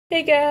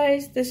Hey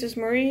guys, this is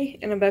Marie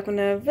and I'm back with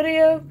another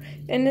video,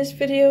 and this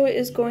video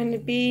is going to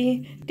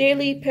be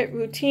daily pet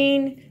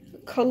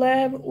routine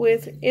collab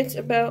with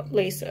Itsbout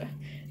Alyssa.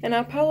 And I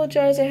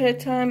apologize ahead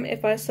of time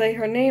if I say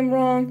her name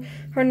wrong.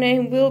 Her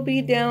name will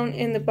be down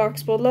in the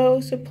box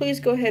below, so please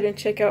go ahead and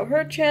check out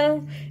her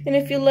channel, and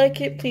if you like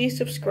it, please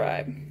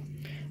subscribe.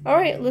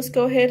 Alright, let's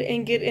go ahead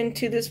and get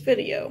into this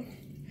video.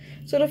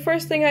 So the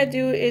first thing I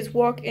do is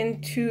walk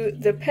into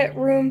the pet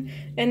room,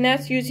 and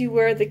that's usually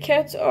where the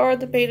cats are,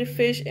 the betta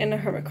fish, and the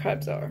hermit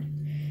crabs are.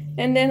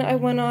 And then I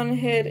went on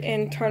ahead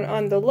and turn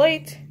on the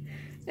light,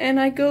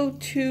 and I go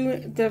to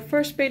the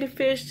first betta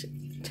fish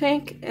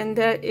tank, and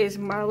that is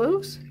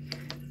Milo's.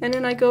 And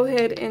then I go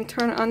ahead and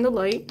turn on the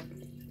light,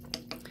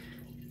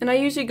 and I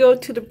usually go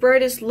to the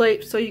brightest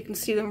light so you can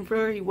see them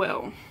very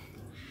well.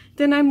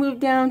 Then I move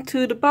down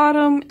to the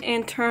bottom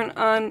and turn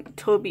on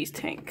Toby's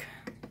tank.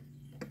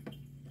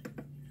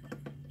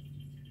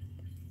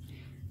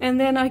 And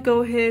then I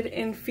go ahead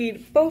and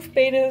feed both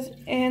bettas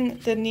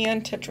and the neon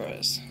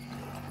tetras.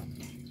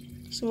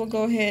 So we'll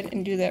go ahead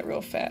and do that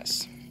real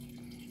fast.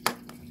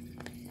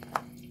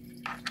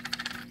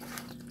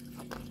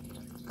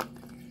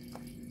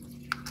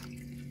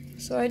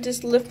 So I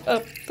just lift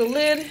up the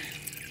lid,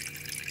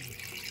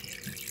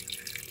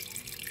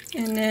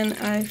 and then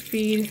I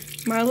feed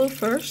Milo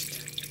first.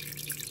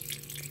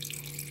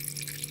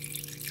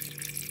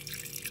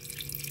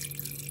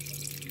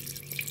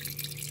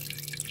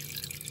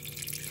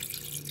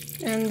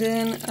 And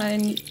then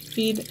I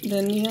feed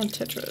the neon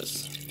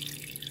tetras.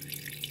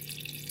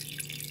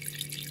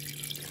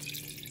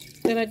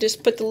 Then I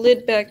just put the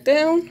lid back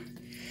down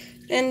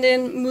and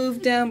then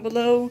move down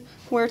below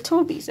where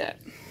Toby's at.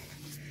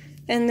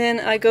 And then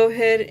I go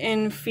ahead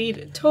and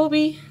feed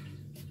Toby.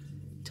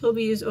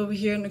 Toby is over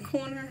here in the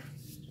corner.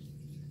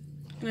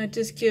 And I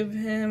just give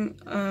him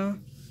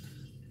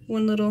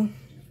one little,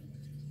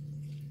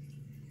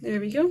 there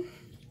we go.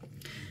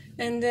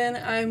 And then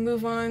I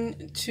move on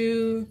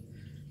to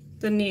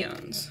the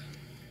neons.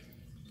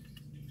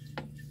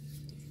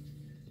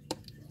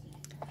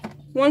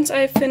 Once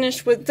I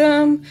finish with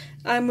them,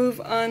 I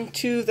move on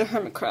to the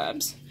hermit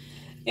crabs.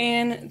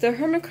 And the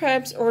hermit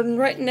crabs are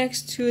right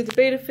next to the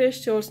betta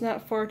fish, so it's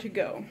not far to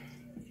go.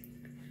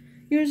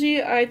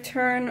 Usually I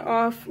turn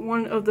off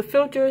one of the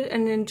filters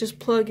and then just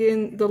plug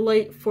in the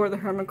light for the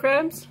hermit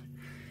crabs.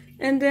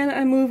 And then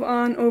I move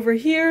on over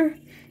here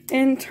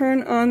and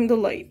turn on the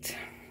light.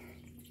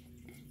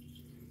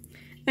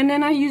 And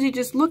then I usually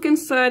just look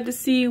inside to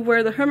see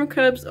where the hermit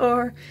crabs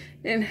are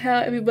and how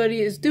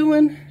everybody is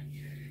doing.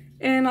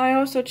 And I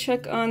also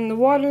check on the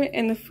water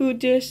and the food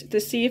dish to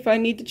see if I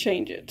need to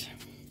change it.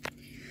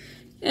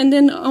 And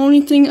then the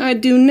only thing I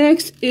do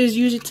next is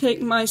usually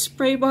take my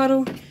spray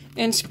bottle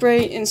and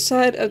spray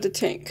inside of the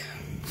tank.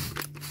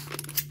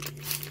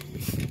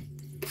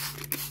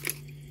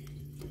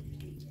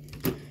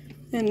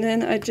 And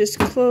then I just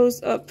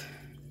close up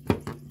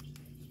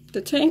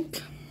the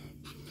tank.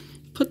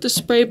 Put the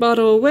spray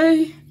bottle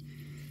away,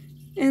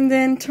 and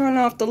then turn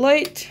off the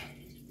light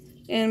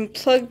and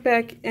plug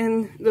back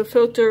in the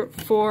filter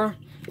for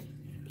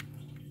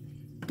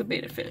the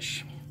betta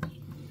fish.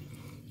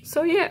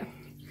 So yeah,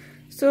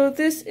 so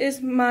this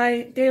is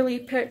my daily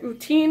pet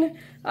routine.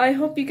 I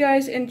hope you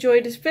guys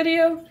enjoyed this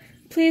video.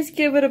 Please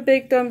give it a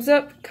big thumbs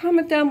up,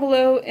 comment down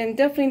below, and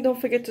definitely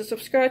don't forget to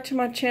subscribe to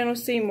my channel to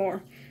see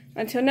more.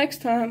 Until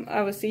next time,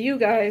 I will see you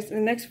guys in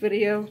the next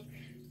video.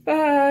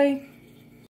 Bye!